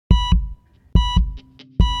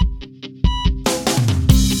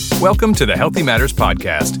Welcome to the Healthy Matters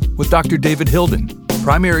Podcast with Dr. David Hilden,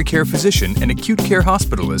 primary care physician and acute care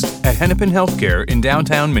hospitalist at Hennepin Healthcare in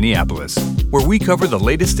downtown Minneapolis, where we cover the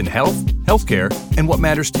latest in health, healthcare, and what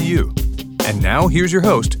matters to you. And now, here's your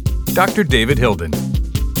host, Dr. David Hilden.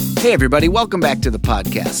 Hey everybody, welcome back to the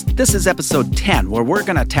podcast. This is episode 10, where we're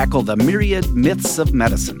going to tackle the myriad myths of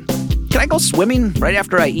medicine. Can I go swimming right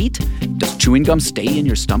after I eat? Does chewing gum stay in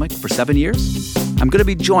your stomach for 7 years? I'm going to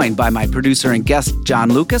be joined by my producer and guest, John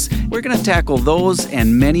Lucas. We're going to tackle those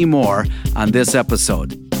and many more on this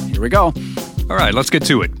episode. Here we go. All right, let's get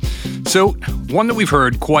to it. So, one that we've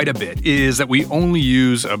heard quite a bit is that we only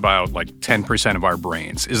use about 10% of our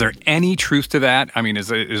brains. Is there any truth to that? I mean, is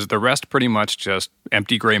the rest pretty much just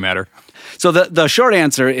empty gray matter? So the short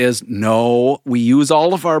answer is no, we use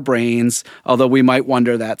all of our brains, although we might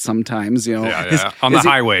wonder that sometimes, Yeah. On the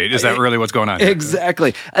highway, is that really what's going on here?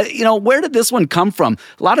 Exactly. Where did this one come from?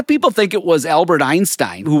 A lot of people think it was Albert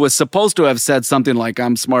Einstein, who was supposed to have said something like,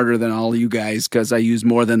 I'm smarter than all you guys because I use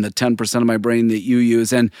more than the 10% of my brain that you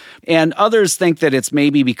use. And others think that it's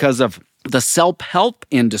maybe because of the self-help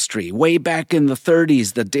industry way back in the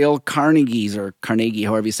 30s, the Dale Carnegies, or Carnegie,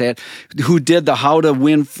 however you say it, who did the How to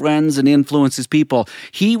Win Friends and Influence His People.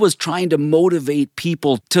 He was trying to motivate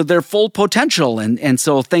people to their full potential. And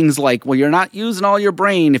so things like, well, you're not using all your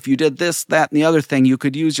brain. If you did this, that, and the other thing, you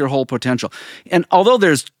could use your whole potential. And although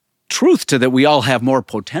there's truth to that we all have more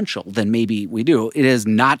potential than maybe we do, it is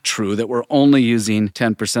not true that we're only using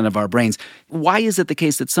 10% of our brains. Why is it the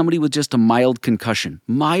case that somebody with just a mild concussion,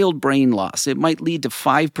 mild brain loss, it might lead to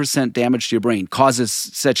 5% damage to your brain, causes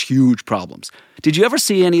such huge problems? Did you ever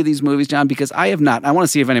see any of these movies, John? Because I have not. I want to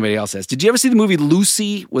see if anybody else has. Did you ever see the movie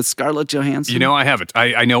Lucy with Scarlett Johansson? I haven't.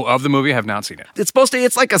 I know of the movie. I have not seen it.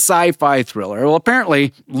 It's like a sci-fi thriller. Well,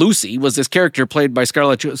 apparently, Lucy was this character played by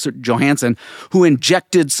Scarlett Johansson who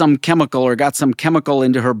injected some chemical or got some chemical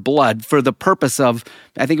into her blood for the purpose of,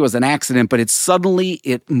 I think it was an accident, but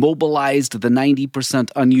it mobilized the 90%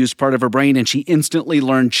 unused part of her brain, and she instantly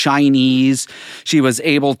learned Chinese. She was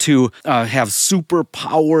able to have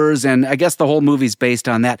superpowers, and I guess the whole movie's based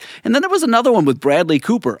on that. And then there was another one with Bradley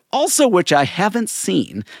Cooper, also which I haven't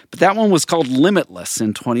seen, but that one was called Limitless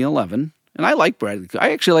in 2011. And I like Bradley.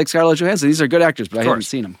 I actually like Scarlett Johansson. These are good actors, but I haven't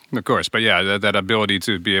seen them. Of course. But yeah, that ability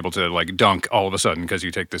to be able to dunk all of a sudden because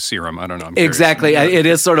you take this serum. I don't know. Exactly. It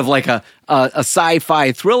is sort of like a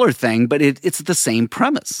sci-fi thriller thing, but it's the same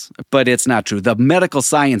premise. But it's not true. The medical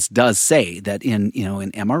science does say that in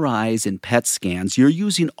MRIs and PET scans, you're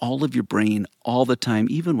using all of your brain all the time,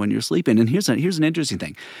 even when you're sleeping. And here's an interesting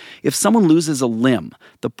thing. If someone loses a limb,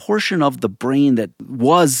 the portion of the brain that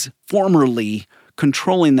was formerly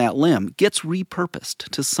controlling that limb gets repurposed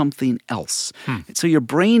to something else. So your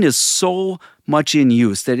brain is so much in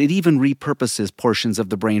use that it even repurposes portions of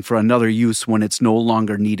the brain for another use when it's no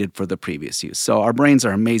longer needed for the previous use. So our brains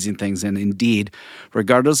are amazing things, and indeed,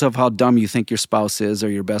 regardless of how dumb you think your spouse is or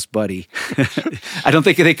your best buddy, I don't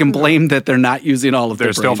think they can blame that they're not using all of their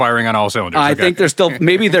brain. They're still firing on all cylinders. I think they're still,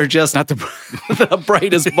 maybe they're just not the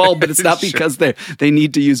brightest bulb, but it's not because they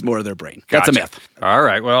need to use more of their brain. That's a myth. All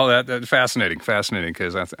right. Well, that's fascinating,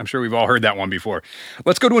 because I'm sure we've all heard that one before.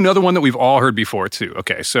 Let's go to another one that we've all heard before, too.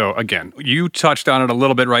 Okay, so again, you touched on it a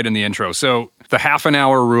little bit right in the intro. So the half an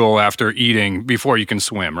hour rule after eating before you can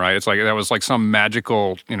swim, right? It's like that was like some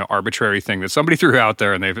magical, arbitrary thing that somebody threw out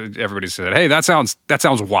there, and everybody said, "Hey, that sounds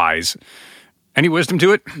wise." Any wisdom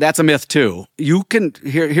to it? That's a myth too.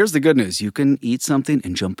 Here's the good news. You can eat something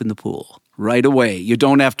and jump in the pool right away. You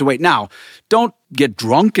don't have to wait. Now, don't get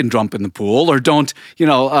drunk and jump in the pool, or don't,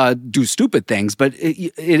 do stupid things, but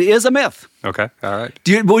it is a myth. Okay, all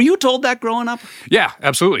right. Were you told that growing up? Yeah,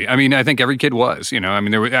 absolutely. I mean, I think every kid was,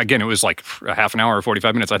 it was like a half an hour or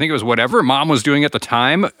 45 minutes. I think it was whatever mom was doing at the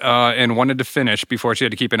time and wanted to finish before she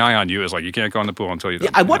had to keep an eye on you. It was like, you can't go in the pool until you're done.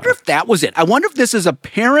 Yeah, I wonder if that was it. I wonder if this is a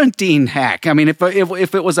parenting hack. I mean, if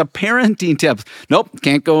it was a parenting tip, nope,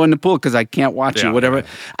 can't go in the pool because I can't watch you, whatever. Yeah.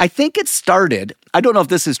 I think it started, I don't know if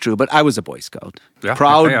this is true, but I was a Boy Scout. Yeah,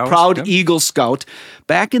 proud Eagle Scout.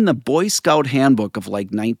 Back in the Boy Scout handbook of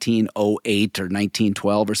 1908 or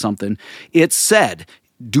 1912 or something, it said,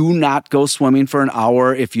 do not go swimming for an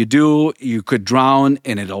hour. If you do, you could drown,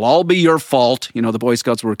 and it'll all be your fault. The Boy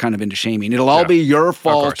Scouts were kind of into shaming. It'll all be your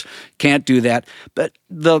fault. Can't do that. But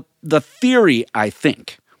the theory, I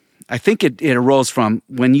think it arose from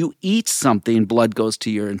when you eat something, blood goes to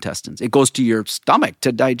your intestines. It goes to your stomach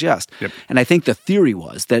to digest. Yep. And I think the theory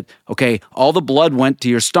was that, all the blood went to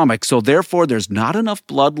your stomach, so therefore there's not enough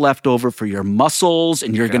blood left over for your muscles,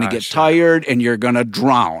 and you're going to get tired, and you're going to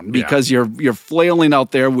drown because you're flailing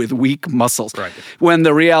out there with weak muscles. Right. When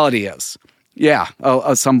the reality is, Yeah,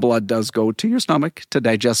 some blood does go to your stomach to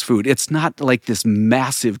digest food. It's not like this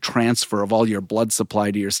massive transfer of all your blood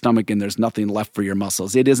supply to your stomach and there's nothing left for your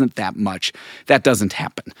muscles. It isn't that much. That doesn't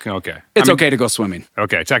happen. Okay. It's okay to go swimming.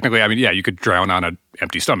 Okay, technically, you could drown on an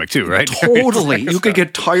empty stomach too, right? Totally. You could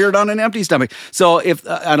get tired on an empty stomach. So if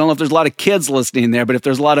I don't know if there's a lot of kids listening there, but if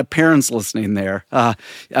there's a lot of parents listening there, I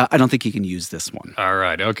don't think you can use this one. All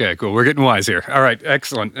right. Okay, cool. We're getting wise here. All right,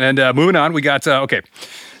 excellent. And moving on, we got,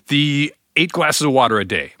 the 8 glasses of water a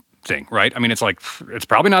day thing, right? I mean, it's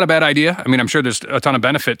probably not a bad idea. I mean, I'm sure there's a ton of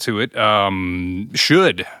benefit to it. Maybe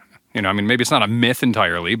it's not a myth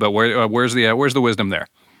entirely, but where's the wisdom there?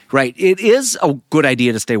 Right. It is a good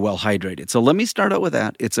idea to stay well hydrated. So let me start out with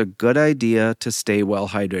that. It's a good idea to stay well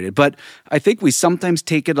hydrated. But I think we sometimes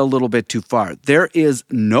take it a little bit too far. There is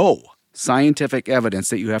no scientific evidence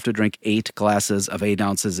that you have to drink 8 glasses of 8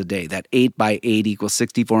 ounces a day. That 8 by 8 equals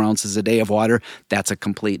 64 ounces a day of water. That's a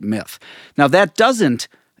complete myth. Now, it doesn't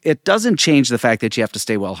change the fact that you have to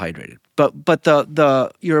stay well hydrated. But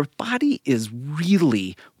your body is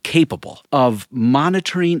really capable of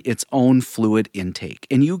monitoring its own fluid intake.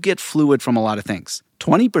 And you get fluid from a lot of things.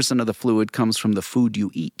 20% of the fluid comes from the food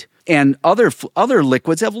you eat. And other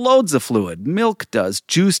liquids have loads of fluid. Milk does,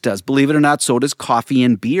 juice does. Believe it or not, so does coffee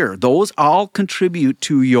and beer. Those all contribute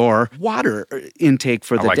to your water intake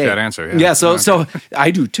for the day. I like that answer. Yeah, so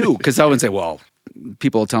I do too, because I would say,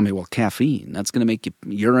 people will tell me, caffeine, that's going to make you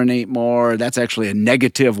urinate more. That's actually a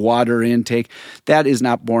negative water intake. That is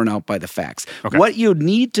not borne out by the facts. Okay. What you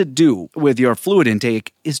need to do with your fluid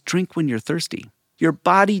intake is drink when you're thirsty. Your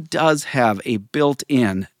body does have a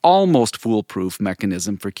built-in, almost foolproof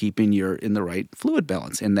mechanism for keeping you in the right fluid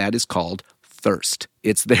balance, and that is called thirst.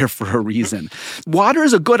 It's there for a reason. Water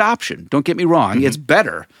is a good option. Don't get me wrong. Mm-hmm. It's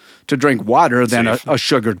better to drink water than a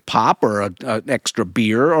sugared pop or an extra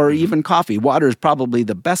beer or even coffee. Water is probably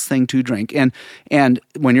the best thing to drink. And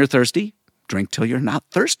when you're thirsty, drink till you're not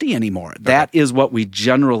thirsty anymore. Okay. That is what we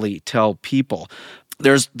generally tell people.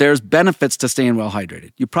 There's benefits to staying well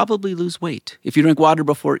hydrated. You probably lose weight if you drink water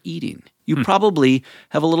before eating. You probably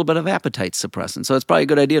have a little bit of appetite suppressant. So it's probably a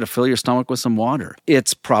good idea to fill your stomach with some water.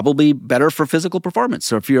 It's probably better for physical performance.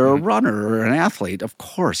 So if you're a runner or an athlete, of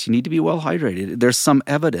course, you need to be well hydrated. There's some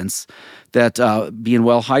evidence that being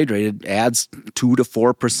well hydrated adds 2 to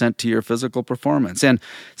 4% to your physical performance. And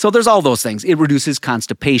so there's all those things. It reduces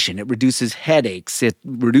constipation. It reduces headaches. It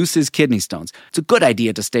reduces kidney stones. It's a good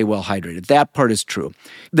idea to stay well hydrated. That part is true.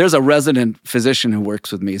 There's a resident physician who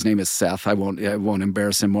works with me. His name is Seth. I won't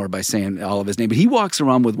embarrass him more by saying all of his name, but he walks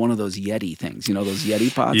around with one of those Yeti things, those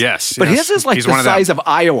Yeti pots? Yes. But his is like the size of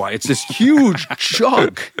Iowa. It's this huge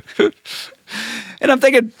jug. And I'm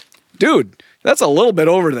thinking, dude, that's a little bit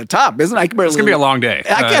over the top, isn't it? It's going to be a long day.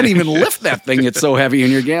 I can't even lift that thing. It's so heavy,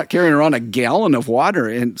 and you're carrying around a gallon of water.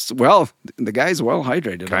 And, the guy's well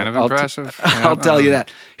hydrated. Kind of impressive. I'll tell you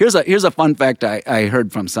that. Here's a fun fact I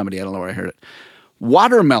heard from somebody. I don't know where I heard it.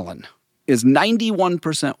 Watermelon is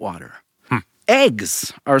 91% water.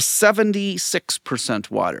 Eggs are 76%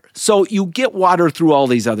 water. So you get water through all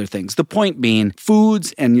these other things. The point being,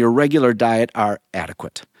 foods and your regular diet are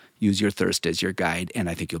adequate. Use your thirst as your guide, and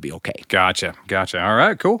I think you'll be okay. Gotcha. All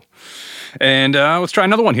right, cool. And let's try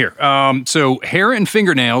another one here. So hair and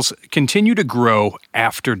fingernails continue to grow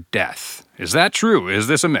after death. Is that true? Is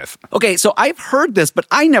this a myth? Okay, so I've heard this, but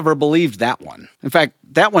I never believed that one. In fact,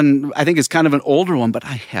 that one I think is kind of an older one, but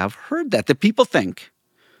I have heard that people think,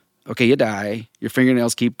 okay, you die, your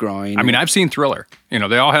fingernails keep growing. I mean, I've seen Thriller. They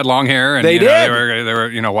all had long hair, and they did. They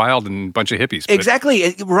were wild and a bunch of hippies.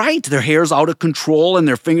 Exactly, right. Their hair's out of control, and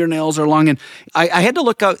their fingernails are long. And I had to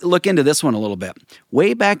look into this one a little bit.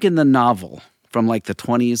 Way back in the novel from like the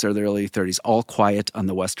 20s or the early 30s, All Quiet on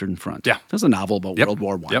the Western Front. Yeah, there's a novel about World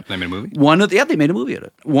War I. Yep, they made a movie. They made a movie of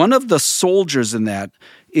it. One of the soldiers in that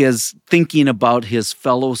is thinking about his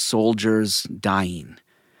fellow soldiers dying.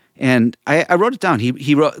 And I wrote it down.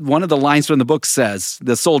 He wrote, one of the lines from the book says,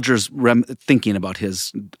 the soldier's thinking about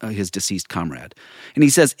his deceased comrade. And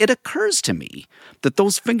he says, "It occurs to me that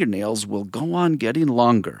those fingernails will go on getting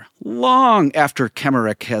longer, long after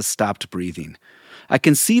Kemmerich has stopped breathing. I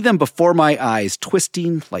can see them before my eyes,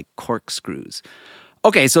 twisting like corkscrews."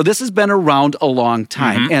 Okay, so this has been around a long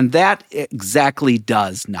time, and that exactly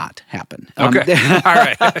does not happen. Okay, all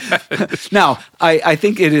right. Now, I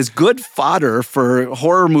think it is good fodder for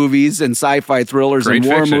horror movies and sci-fi thrillers and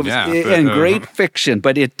war movies and great fiction,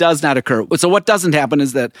 but it does not occur. So what doesn't happen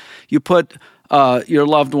is that you put your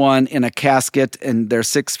loved one in a casket and they're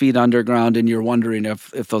 6 feet underground and you're wondering if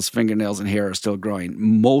those fingernails and hair are still growing.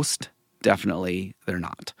 Most Definitely, they're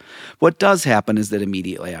not. What does happen is that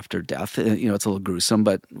immediately after death, it's a little gruesome,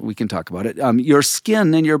 but we can talk about it. Your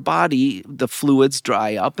skin and your body, the fluids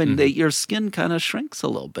dry up, and your skin kind of shrinks a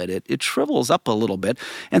little bit. It shrivels up a little bit,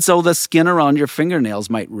 and so the skin around your fingernails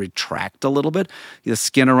might retract a little bit. The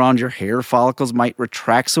skin around your hair follicles might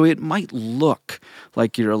retract, so it might look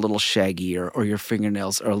like you're a little shaggy or your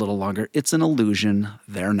fingernails are a little longer. It's an illusion.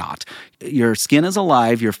 They're not. Your skin is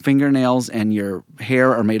alive. Your fingernails and your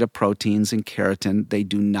hair are made of proteins and keratin. They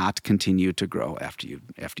do not continue to grow after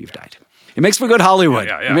you've died. It makes for good Hollywood.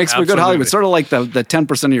 It makes for good Hollywood. Sort of like the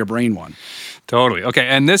 10% of your brain one. Totally. Okay,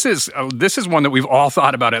 and this is one that we've all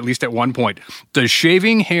thought about at least at one point. Does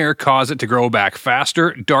shaving hair cause it to grow back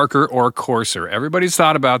faster, darker, or coarser? Everybody's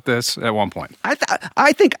thought about this at one point.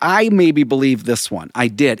 I think I maybe believe this one. I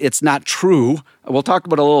did. It's not true. We'll talk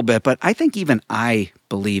about it a little bit, but I think even I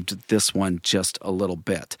believed this one just a little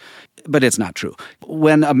bit. But it's not true.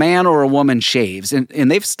 When a man or a woman shaves, and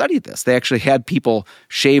they've studied this, they actually had people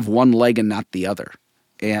shave one leg and not the other.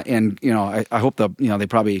 And I hope they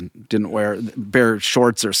probably didn't wear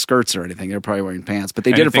shorts or skirts or anything. They're probably wearing pants, but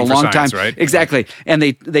they did it for a long time. Right? Exactly. And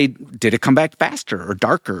they did it come back faster or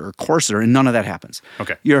darker or coarser, and none of that happens.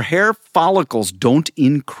 Okay. Your hair follicles don't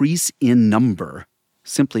increase in number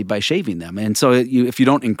simply by shaving them. And so if you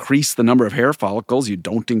don't increase the number of hair follicles, you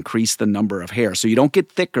don't increase the number of hair. So you don't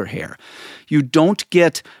get thicker hair. You don't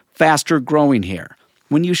get faster growing hair.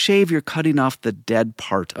 When you shave, you're cutting off the dead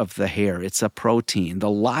part of the hair. It's a protein. The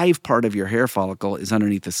live part of your hair follicle is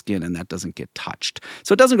underneath the skin, and that doesn't get touched.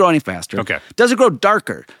 So it doesn't grow any faster. Okay. Does it grow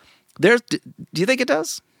darker? Do you think it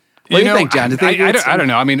does? What do you think, John? I don't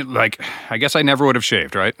know. I mean, I guess I never would have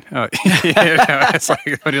shaved, right? It's like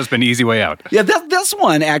it would have just been an easy way out. Yeah, this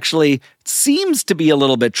one actually seems to be a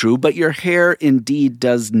little bit true, but your hair indeed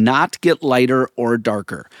does not get lighter or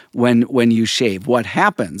darker when you shave. What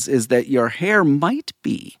happens is that your hair might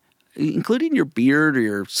be, including your beard or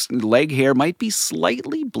your leg hair, might be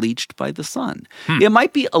slightly bleached by the sun. It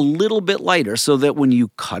might be a little bit lighter so that when you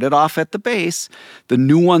cut it off at the base, the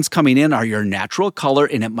new ones coming in are your natural color,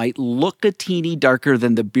 and it might look a teeny darker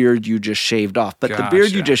than the beard you just shaved off. But the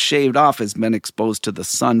beard you just shaved off has been exposed to the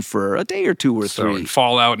sun for a day or two or three. So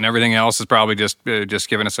fallout and everything else is probably just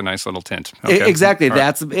giving us a nice little tint. Okay. Exactly.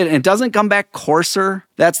 That's it. It doesn't come back coarser.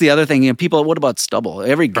 That's the other thing. People, what about stubble?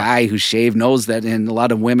 Every guy who shaved knows that, and a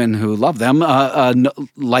lot of women who love them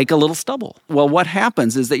like a little stubble. Well, what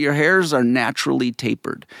happens is that your hairs are naturally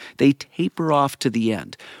tapered. They taper off to the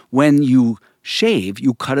end. When you shave,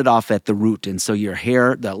 you cut it off at the root, and so your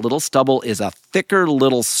hair, that little stubble, is a thicker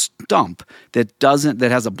little stump that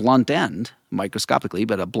has a blunt end, microscopically,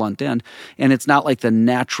 but a blunt end, and it's not like the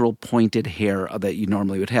natural pointed hair that you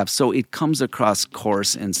normally would have. So it comes across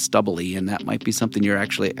coarse and stubbly, and that might be something you're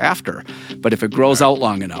actually after. But if it grows out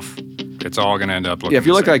long enough, it's all going to end up looking if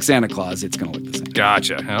you the look same. like Santa Claus, it's going to look the same.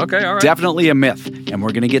 Gotcha. Okay, all right. Definitely a myth, and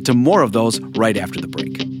we're going to get to more of those right after the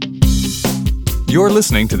break. You're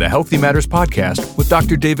listening to the Healthy Matters Podcast with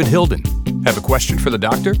Dr. David Hilden. Have a question for the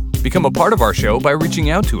doctor? Become a part of our show by reaching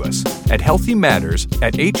out to us at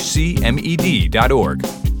healthymatters@hcmed.org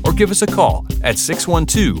or give us a call at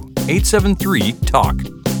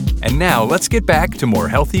 612-873-TALK. And now let's get back to more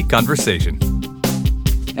healthy conversation.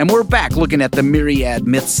 And we're back looking at the myriad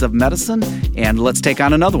myths of medicine, and let's take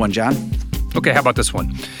on another one, John. Okay, how about this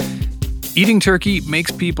one? Eating turkey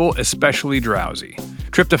makes people especially drowsy.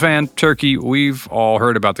 Tryptophan, turkey, we've all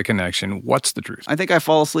heard about the connection. What's the truth? I think I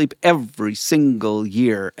fall asleep every single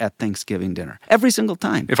year at Thanksgiving dinner. Every single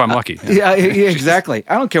time. If I'm lucky. Yeah, exactly.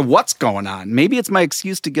 I don't care what's going on. Maybe it's my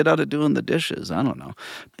excuse to get out of doing the dishes. I don't know.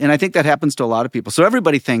 And I think that happens to a lot of people. So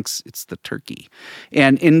everybody thinks it's the turkey.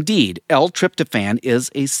 And indeed, L-tryptophan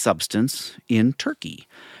is a substance in turkey.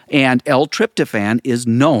 And L-tryptophan is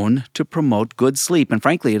known to promote good sleep. And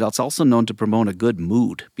frankly, it's also known to promote a good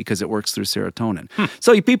mood because it works through serotonin.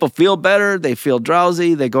 So people feel better, they feel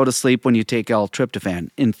drowsy, they go to sleep when you take L-tryptophan.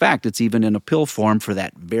 In fact, it's even in a pill form for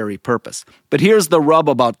that very purpose. But here's the rub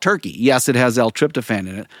about turkey. Yes, it has L-tryptophan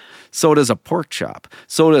in it. So does a pork chop.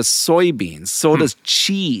 So does soybeans. So does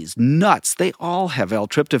cheese, nuts. They all have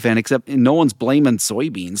L-tryptophan, except no one's blaming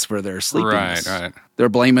soybeans for their sleepiness. Right. They're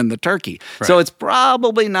blaming the turkey. Right. So it's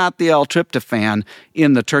probably not the L-tryptophan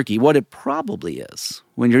in the turkey. What it probably is,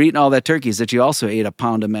 when you're eating all that turkey, is that you also ate a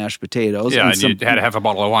pound of mashed potatoes. Yeah, and you had a half a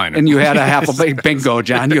bottle of wine. And you had a half a bingo,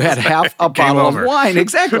 John. You had half a bottle of wine.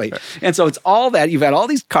 Exactly. And so it's all that. You've had all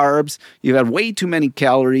these carbs. You've had way too many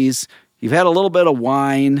calories. You've had a little bit of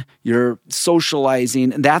wine, you're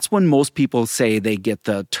socializing, and that's when most people say they get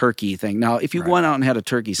the turkey thing. Now, if you went out and had a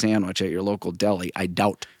turkey sandwich at your local deli, I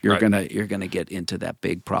doubt you're gonna get into that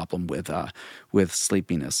big problem with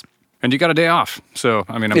sleepiness. And you got a day off. So,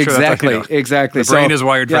 I mean, I'm exactly, sure that's, exactly. The brain is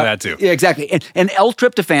wired for that too. Yeah, exactly. And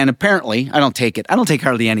L-tryptophan, apparently, I don't take it. I don't take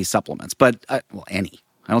hardly any supplements, but, any.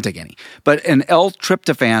 I don't take any. But an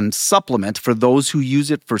L-tryptophan supplement, for those who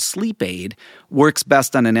use it for sleep aid, works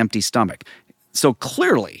best on an empty stomach. So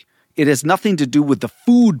clearly, it has nothing to do with the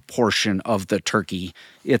food portion of the turkey.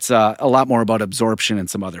 It's a lot more about absorption and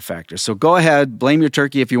some other factors. So go ahead, blame your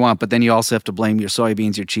turkey if you want, but then you also have to blame your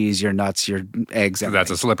soybeans, your cheese, your nuts, your eggs. Everything.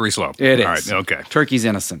 That's a slippery slope. It is. All right, okay. Turkey's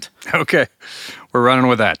innocent. Okay. We're running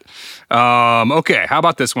with that. Okay, how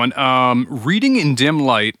about this one? Reading in dim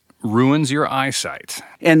light ruins your eyesight.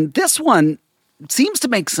 And this one seems to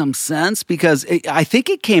make some sense because I think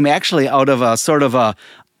it came actually out of a sort of a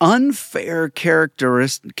unfair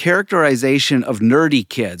characterization of nerdy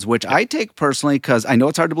kids, which I take personally because I know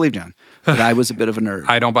it's hard to believe, John, but I was a bit of a nerd.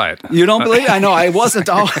 I don't buy it. You don't believe? I know I wasn't.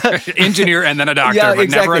 Engineer and then a doctor, but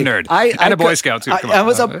never a nerd. And a Boy Scout, too. I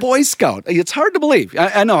was a Boy Scout. It's hard to believe.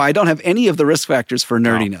 I know I don't have any of the risk factors for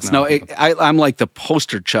nerdiness. No, I'm like the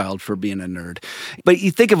poster child for being a nerd. But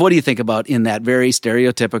what do you think about in that very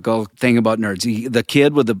stereotypical thing about nerds? The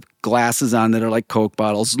kid with the glasses on that are like Coke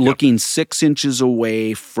bottles, looking 6 inches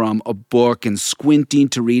away from a book and squinting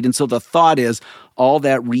to read. And so the thought is all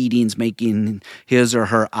that reading's making his or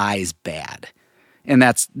her eyes bad. And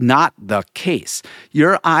that's not the case.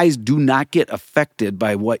 Your eyes do not get affected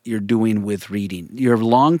by what you're doing with reading. Your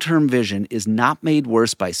long-term vision is not made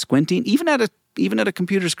worse by squinting, even at a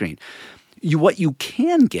computer screen. What you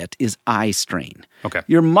can get is eye strain. Okay.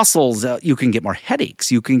 Your muscles, you can get more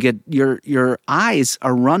headaches. You can get your eyes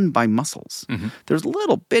are run by muscles. Mm-hmm. There's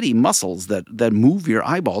little bitty muscles that move your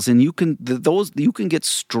eyeballs, and you can get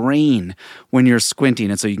strain when you're squinting,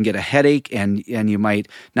 and so you can get a headache, and you might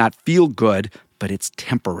not feel good, but it's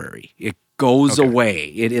temporary. It goes away.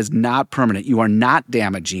 It is not permanent. You are not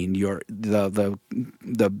damaging the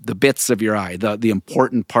bits of your eye, the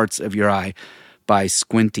important parts of your eye, by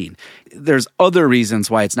squinting. There's other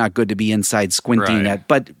reasons why it's not good to be inside squinting at,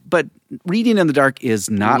 but reading in the dark is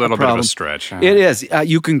not a little problem. Bit of a stretch. It is.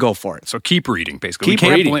 You can go for it. So keep reading, basically. Keep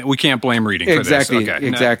reading. We can't blame reading for this. Okay.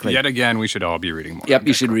 Exactly. Yet again, we should all be reading more. Yep,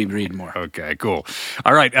 you should read more. Okay, cool.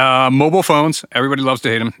 All right, mobile phones. Everybody loves to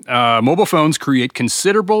hate them. Mobile phones create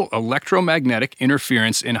considerable electromagnetic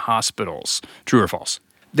interference in hospitals. True or false?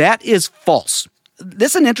 That is false.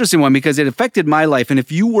 This is an interesting one because it affected my life. And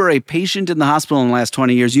if you were a patient in the hospital in the last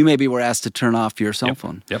 20 years, you maybe were asked to turn off your cell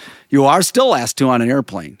phone. Yep. You are still asked to on an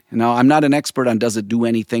airplane. Now, I'm not an expert on does it do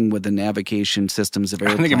anything with the navigation systems of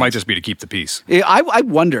airplanes. I think it might just be to keep the peace. I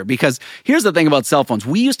wonder because here's the thing about cell phones.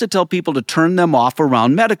 We used to tell people to turn them off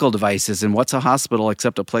around medical devices. And what's a hospital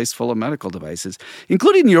except a place full of medical devices,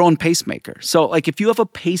 including your own pacemaker? So like if you have a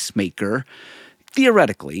pacemaker,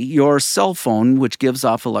 theoretically, your cell phone, which gives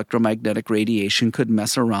off electromagnetic radiation, could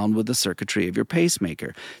mess around with the circuitry of your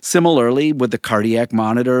pacemaker. Similarly, with the cardiac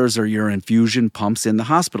monitors or your infusion pumps in the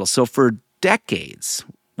hospital. So for decades,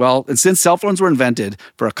 and since cell phones were invented,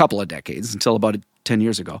 for a couple of decades, until about 10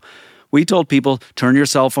 years ago, we told people, turn your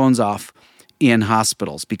cell phones off in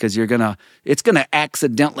hospitals because it's gonna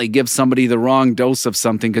accidentally give somebody the wrong dose of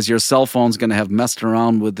something because your cell phone's gonna have messed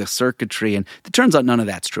around with the circuitry. And it turns out none of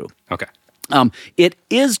that's true. Okay. It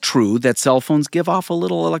is true that cell phones give off a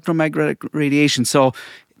little electromagnetic radiation, so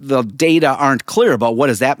the data aren't clear about what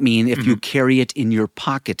does that mean if you carry it in your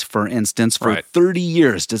pocket, for instance, for 30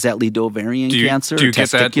 years. Does that lead to ovarian cancer do you or get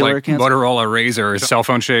that like cancer? Motorola Razr cell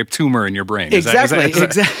phone-shaped tumor in your brain? Exactly.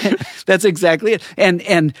 That's exactly it.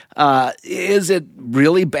 And is it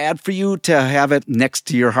really bad for you to have it next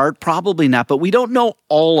to your heart? Probably not, but we don't know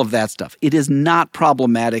all of that stuff. It is not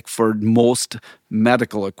problematic for most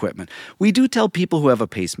medical equipment. We do tell people who have a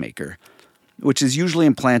pacemaker, which is usually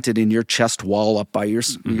implanted in your chest wall up by your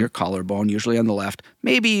collarbone, usually on the left.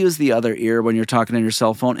 Maybe use the other ear when you're talking on your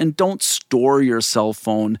cell phone, and don't store your cell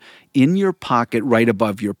phone in your pocket right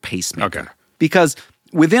above your pacemaker. Okay. Because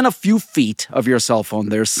within a few feet of your cell phone,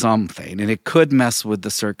 there's something, and it could mess with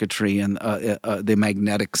the circuitry and the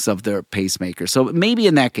magnetics of their pacemaker. So maybe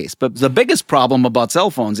in that case. But the biggest problem about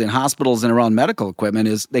cell phones in hospitals and around medical equipment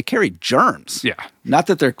is they carry germs. Yeah. Not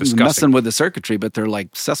that they're Disgusting. messing with the circuitry, but they're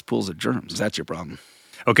like cesspools of germs. That's your problem.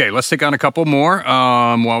 Okay, let's take on a couple more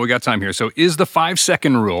while we got time here. So is the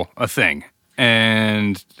 5-second rule a thing?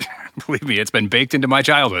 And believe me, it's been baked into my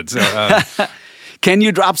childhood. So Can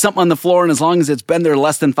you drop something on the floor, and as long as it's been there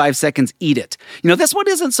less than 5 seconds, eat it? This one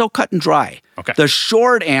isn't so cut and dry. Okay. The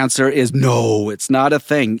short answer is no, it's not a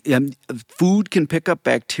thing. Food can pick up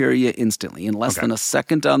bacteria instantly in less than a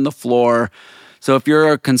second on the floor. So if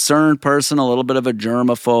you're a concerned person, a little bit of a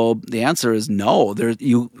germaphobe, the answer is no.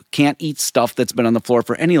 You can't eat stuff that's been on the floor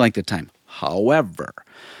for any length of time. However,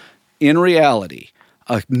 in reality,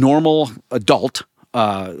 a normal adult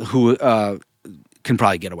who can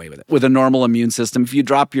probably get away with it. With a normal immune system, if you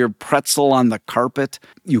drop your pretzel on the carpet,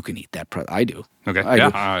 you can eat that pretzel. I do. Okay.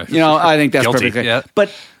 I do. I think that's guilty. perfect. Yeah.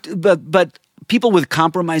 But people with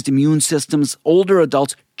compromised immune systems, older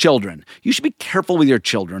adults, children, you should be careful with your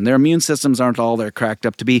children. Their immune systems aren't all they're cracked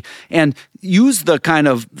up to be. And use the kind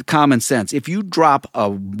of common sense. If you drop a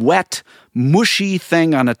wet, mushy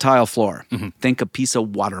thing on a tile floor, think a piece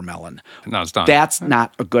of watermelon. No, it's done. That's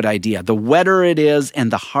not a good idea. The wetter it is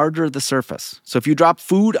and the harder the surface. So if you drop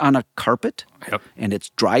food on a carpet and it's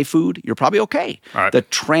dry food, you're probably okay. All right. The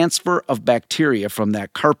transfer of bacteria from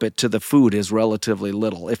that carpet to the food is relatively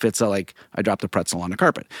little if it's like I dropped a pretzel on a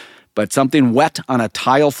carpet. But something wet on a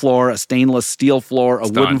tile floor, a stainless steel floor, a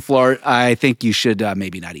wooden floor, I think you should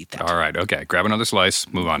maybe not eat that. All right. Okay. Grab another slice.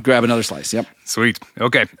 Move on. Grab another slice. Yep. Sweet.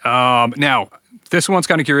 Okay. Now, this one's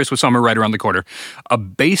kind of curious with summer right around the corner. A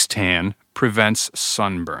base tan prevents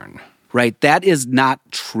sunburn. Right. That is not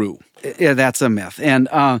true. Yeah, that's a myth. And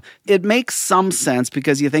it makes some sense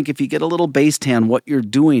because you think if you get a little base tan, what you're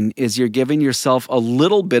doing is you're giving yourself a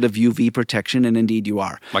little bit of UV protection, and indeed you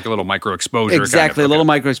are. Like a little micro exposure. Exactly, a little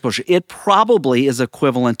micro exposure. It probably is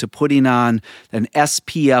equivalent to putting on an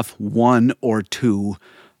SPF 1 or 2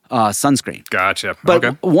 sunscreen. Gotcha. But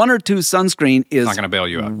okay. 1 or 2 sunscreen is not going to bail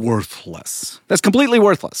you out. Worthless. That's completely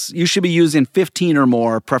worthless. You should be using 15 or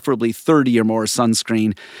more, preferably 30 or more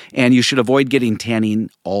sunscreen, and you should avoid getting tanning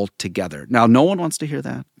altogether. Now, no one wants to hear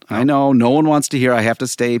that. No. I know, no one wants to hear I have to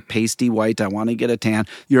stay pasty white, I want to get a tan.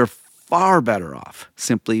 You're far better off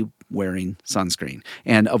simply wearing sunscreen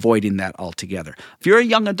and avoiding that altogether. If you're a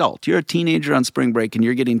young adult, you're a teenager on spring break and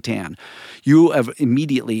you're getting tan, you have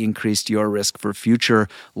immediately increased your risk for future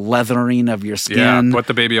leathering of your skin. Yeah, put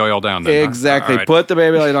the baby oil down then. Exactly. Right. Put the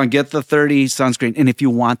baby oil on, get the 30 sunscreen. And if you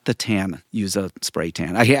want the tan, use a spray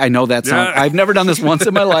tan. I know that sounds, I've never done this once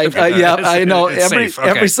in my life. I know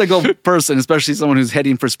every single person, especially someone who's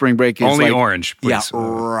heading for spring break is only like, orange, please. Yeah,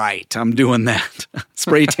 right. I'm doing that.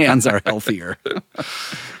 Spray tans are healthier.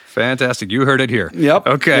 Fantastic. You heard it here. Yep.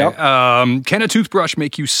 Okay. Yep. Can a toothbrush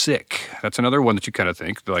make you sick? That's another one that you kind of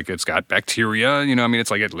think, like it's got bacteria.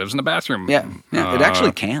 It's like it lives in the bathroom. Yeah. It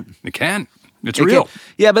actually can. It can. It's real.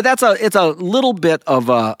 Yeah, but it's a little bit of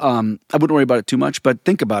a, I wouldn't worry about it too much, but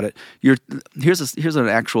think about it. Here's an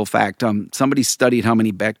actual fact. Somebody studied how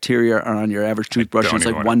many bacteria are on your average toothbrush. It's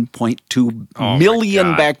like 1.2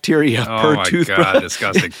 million bacteria per toothbrush. Oh my God,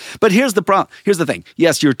 disgusting. But here's the problem. Here's the thing.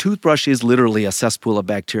 Yes, your toothbrush is literally a cesspool of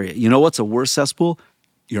bacteria. You know what's a worse cesspool?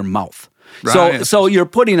 Your mouth. Right. So you're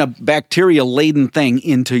putting a bacteria-laden thing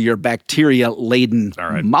into your bacteria-laden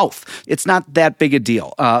mouth. It's not that big a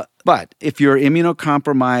deal. But if you're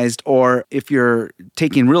immunocompromised or if you're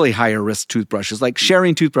taking really higher risk toothbrushes, like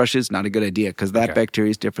sharing toothbrushes, not a good idea because that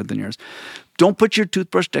bacteria is different than yours. Don't put your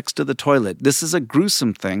toothbrush next to the toilet. This is a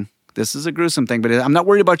gruesome thing. But I'm not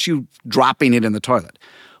worried about you dropping it in the toilet.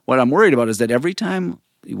 What I'm worried about is that every time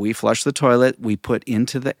we flush the toilet, we put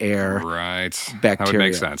into the air bacteria. That would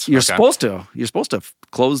make sense. You're supposed to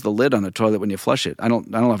close the lid on the toilet when you flush it. I don't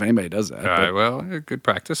know if anybody does that. Well, good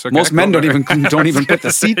practice. Okay, most men don't even put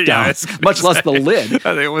the seat down, much less the lid.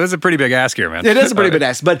 Well, that's a pretty big ask here, man. It is a pretty big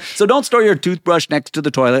ask. So don't store your toothbrush next to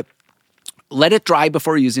the toilet. Let it dry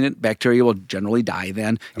before using it. Bacteria will generally die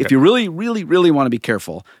then. Okay. If you really, really, really want to be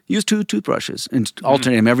careful, use 2 toothbrushes and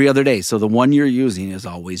alternate them every other day so the one you're using is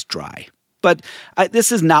always dry. But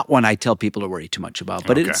this is not one I tell people to worry too much about,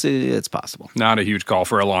 but it's possible. Not a huge call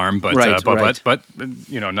for alarm, but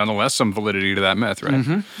nonetheless, some validity to that myth, right?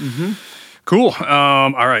 Mm-hmm. Mm-hmm. Cool.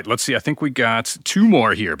 All right, let's see. I think we got 2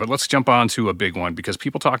 more here, but let's jump on to a big one because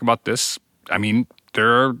people talk about this. I mean,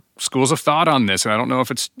 there are schools of thought on this, and I don't know if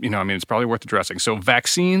it's, it's probably worth addressing. So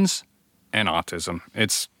vaccines and autism.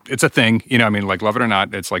 It's a thing, like love it or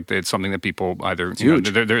not, it's something that people either,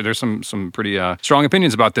 there's some pretty strong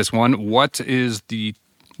opinions about this one. What's the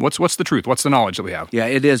truth? What's the knowledge that we have? Yeah,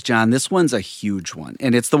 it is, John. This one's a huge one.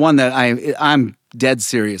 And it's the one that I'm dead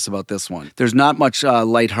serious about this one. There's not much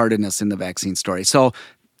lightheartedness in the vaccine story. So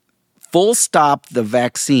full stop, the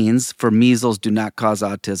vaccines for measles do not cause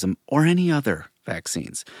autism or any other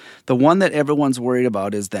vaccines. The one that everyone's worried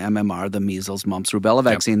about is the MMR, the measles, mumps, rubella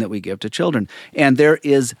vaccine that we give to children. And there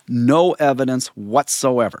is no evidence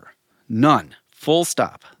whatsoever, none, full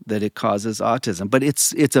stop, that it causes autism. But it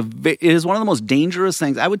is one of the most dangerous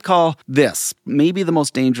things. I would call this maybe the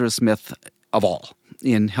most dangerous myth of all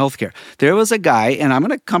in healthcare. There was a guy, and I'm going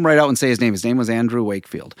to come right out and say his name. His name was Andrew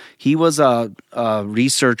Wakefield. He was a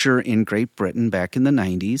researcher in Great Britain back in the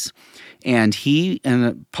 90s, and he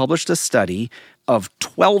published a study of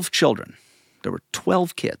 12 children. There were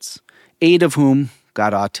 12 kids, 8 of whom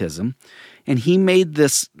got autism, and he made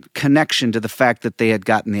this connection to the fact that they had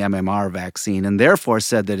gotten the MMR vaccine and therefore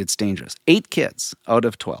said that it's dangerous. 8 kids out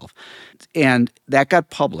of 12. And that got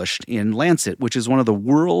published in Lancet, which is one of the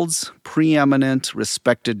world's preeminent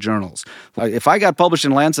respected journals. If I got published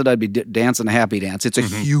in Lancet, I'd be dancing a happy dance. It's a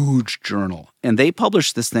huge journal. And they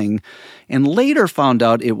published this thing and later found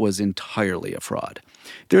out it was entirely a fraud.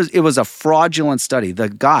 It was a fraudulent study. The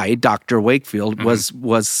guy, Dr. Wakefield,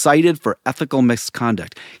 was cited for ethical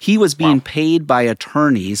misconduct. He was being paid by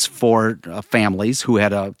attorneys for families who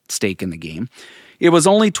had a stake in the game. It was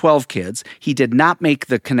only 12 kids. He did not make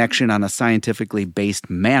the connection on a scientifically based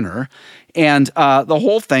manner. And the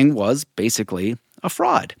whole thing was basically a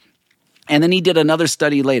fraud. And then he did another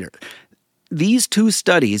study later. These 2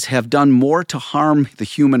 studies have done more to harm the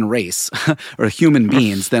human race or human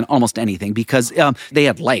beings than almost anything because they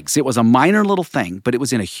had legs. It was a minor little thing, but it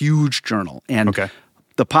was in a huge journal. And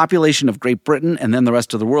the population of Great Britain and then the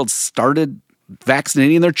rest of the world started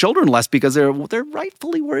vaccinating their children less because they're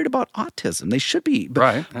rightfully worried about autism. They should be.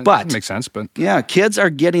 Right. That makes sense. But yeah, kids are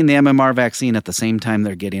getting the MMR vaccine at the same time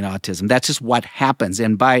they're getting autism. That's just what happens.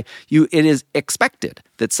 And it is expected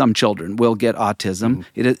that some children will get autism.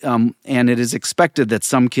 And it is expected that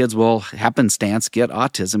some kids will happenstance get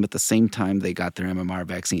autism at the same time they got their MMR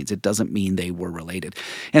vaccines. It doesn't mean they were related.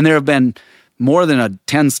 And there have been more than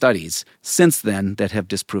 10 studies since then that have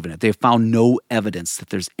disproven it. They've found no evidence that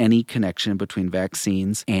there's any connection between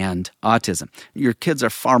vaccines and autism. Your kids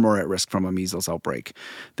are far more at risk from a measles outbreak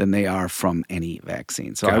than they are from any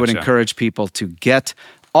vaccine. So I would encourage people to get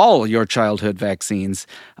all your childhood vaccines,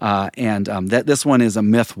 and that this one is a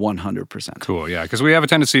myth 100%. Cool, yeah, because we have a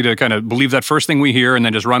tendency to kind of believe that first thing we hear and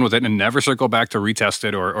then just run with it and never circle back to retest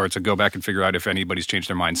it or to go back and figure out if anybody's changed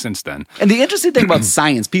their mind since then. And the interesting thing about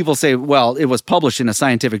science, people say, well, it was published in a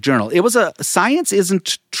scientific journal. Science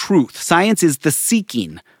isn't truth. Science is the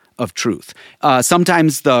seeking of truth.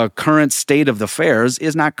 Sometimes the current state of the affairs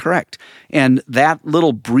is not correct. And that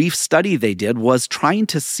little brief study they did was trying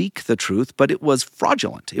to seek the truth, but it was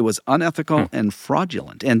fraudulent. It was unethical and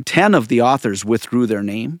fraudulent. And 10 of the authors withdrew their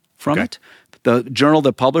name from it. The journal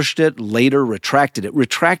that published it later retracted it.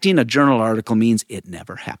 Retracting a journal article means it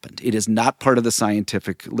never happened. It is not part of the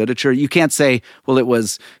scientific literature. You can't say, well, it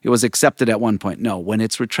was accepted at one point. No, when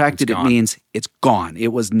it's retracted, it means it's gone.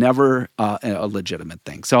 It was never a legitimate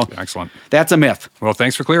thing. So excellent. That's a myth. Well,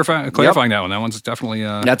 thanks for clarifying that one. That one's definitely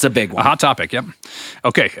that's a big one. A hot topic, yep.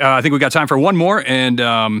 Okay, I think we got time for one more,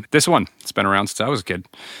 and this one, it's been around since I was a kid.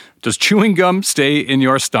 Does chewing gum stay in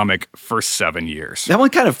your stomach for 7 years? That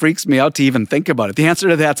one kind of freaks me out to even think about it. The answer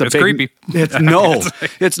to that's it's creepy. It's no.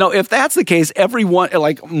 It's no. If that's the case, everyone,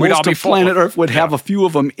 like most of planet Earth, would have a few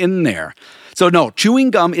of them in there. So no,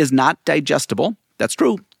 chewing gum is not digestible. That's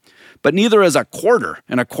true. But neither is a quarter,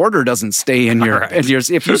 and a quarter doesn't stay in your. Right.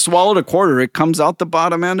 If you swallowed a quarter, it comes out the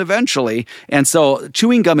bottom end eventually. And so,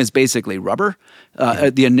 chewing gum is basically rubber.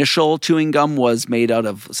 The initial chewing gum was made out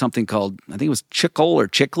of something called, I think it was chicle or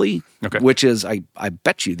chickly, which is, I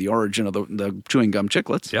bet you, the origin of the chewing gum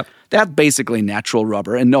chiclets. Yep. That's basically natural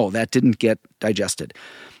rubber, and no, that didn't get digested.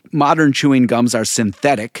 Modern chewing gums are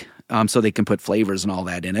synthetic. So they can put flavors and all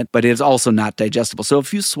that in it, but it's also not digestible. So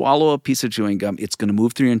if you swallow a piece of chewing gum, it's going to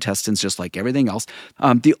move through your intestines just like everything else.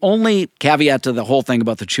 The only caveat to the whole thing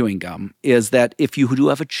about the chewing gum is that if you do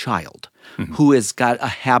have a child who has got a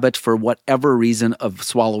habit for whatever reason of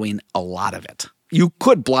swallowing a lot of it, you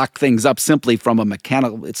could block things up simply from a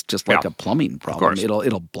mechanical. It's just like a plumbing problem.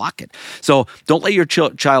 It'll block it. So don't let your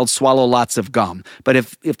child swallow lots of gum. But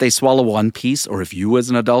if they swallow one piece, or if you as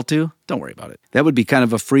an adult do, don't worry about it. That would be kind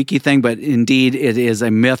of a freaky thing, but indeed it is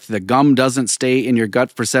a myth. The gum doesn't stay in your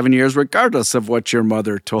gut for 7 years, regardless of what your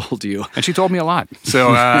mother told you. And she told me a lot.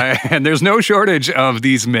 So, and there's no shortage of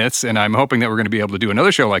these myths, and I'm hoping that we're going to be able to do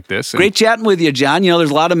another show like this. Great chatting with you, John. You know,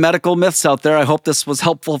 there's a lot of medical myths out there. I hope this was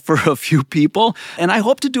helpful for a few people, and I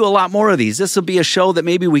hope to do a lot more of these. This will be a show that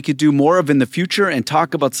maybe we could do more of in the future and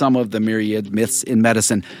talk about some of the myriad myths in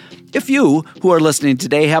medicine. If you, who are listening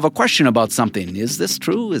today, have a question about something, is this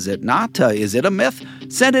true? Is it not? Is it a myth?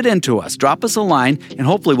 Send it in to us. Drop us a line, and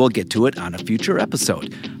hopefully we'll get to it on a future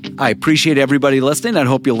episode. I appreciate everybody listening. I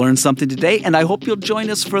hope you learned something today, and I hope you'll join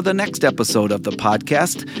us for the next episode of the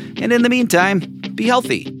podcast. And in the meantime, be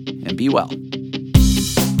healthy and be well.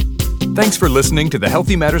 Thanks for listening to the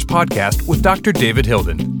Healthy Matters podcast with Dr. David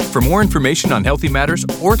Hilden. For more information on Healthy Matters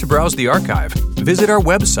or to browse the archive, visit our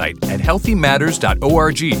website at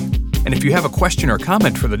healthymatters.org. And if you have a question or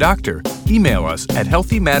comment for the doctor, email us at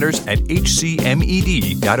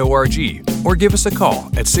healthymatters@hcmed.org or give us a call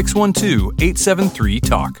at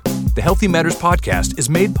 612-873-TALK. The Healthy Matters podcast is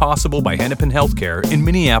made possible by Hennepin Healthcare in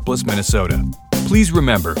Minneapolis, Minnesota. Please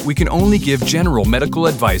remember, we can only give general medical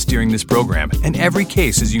advice during this program, and every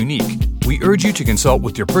case is unique. We urge you to consult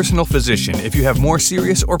with your personal physician if you have more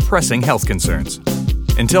serious or pressing health concerns.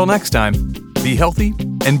 Until next time, be healthy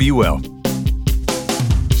and be well.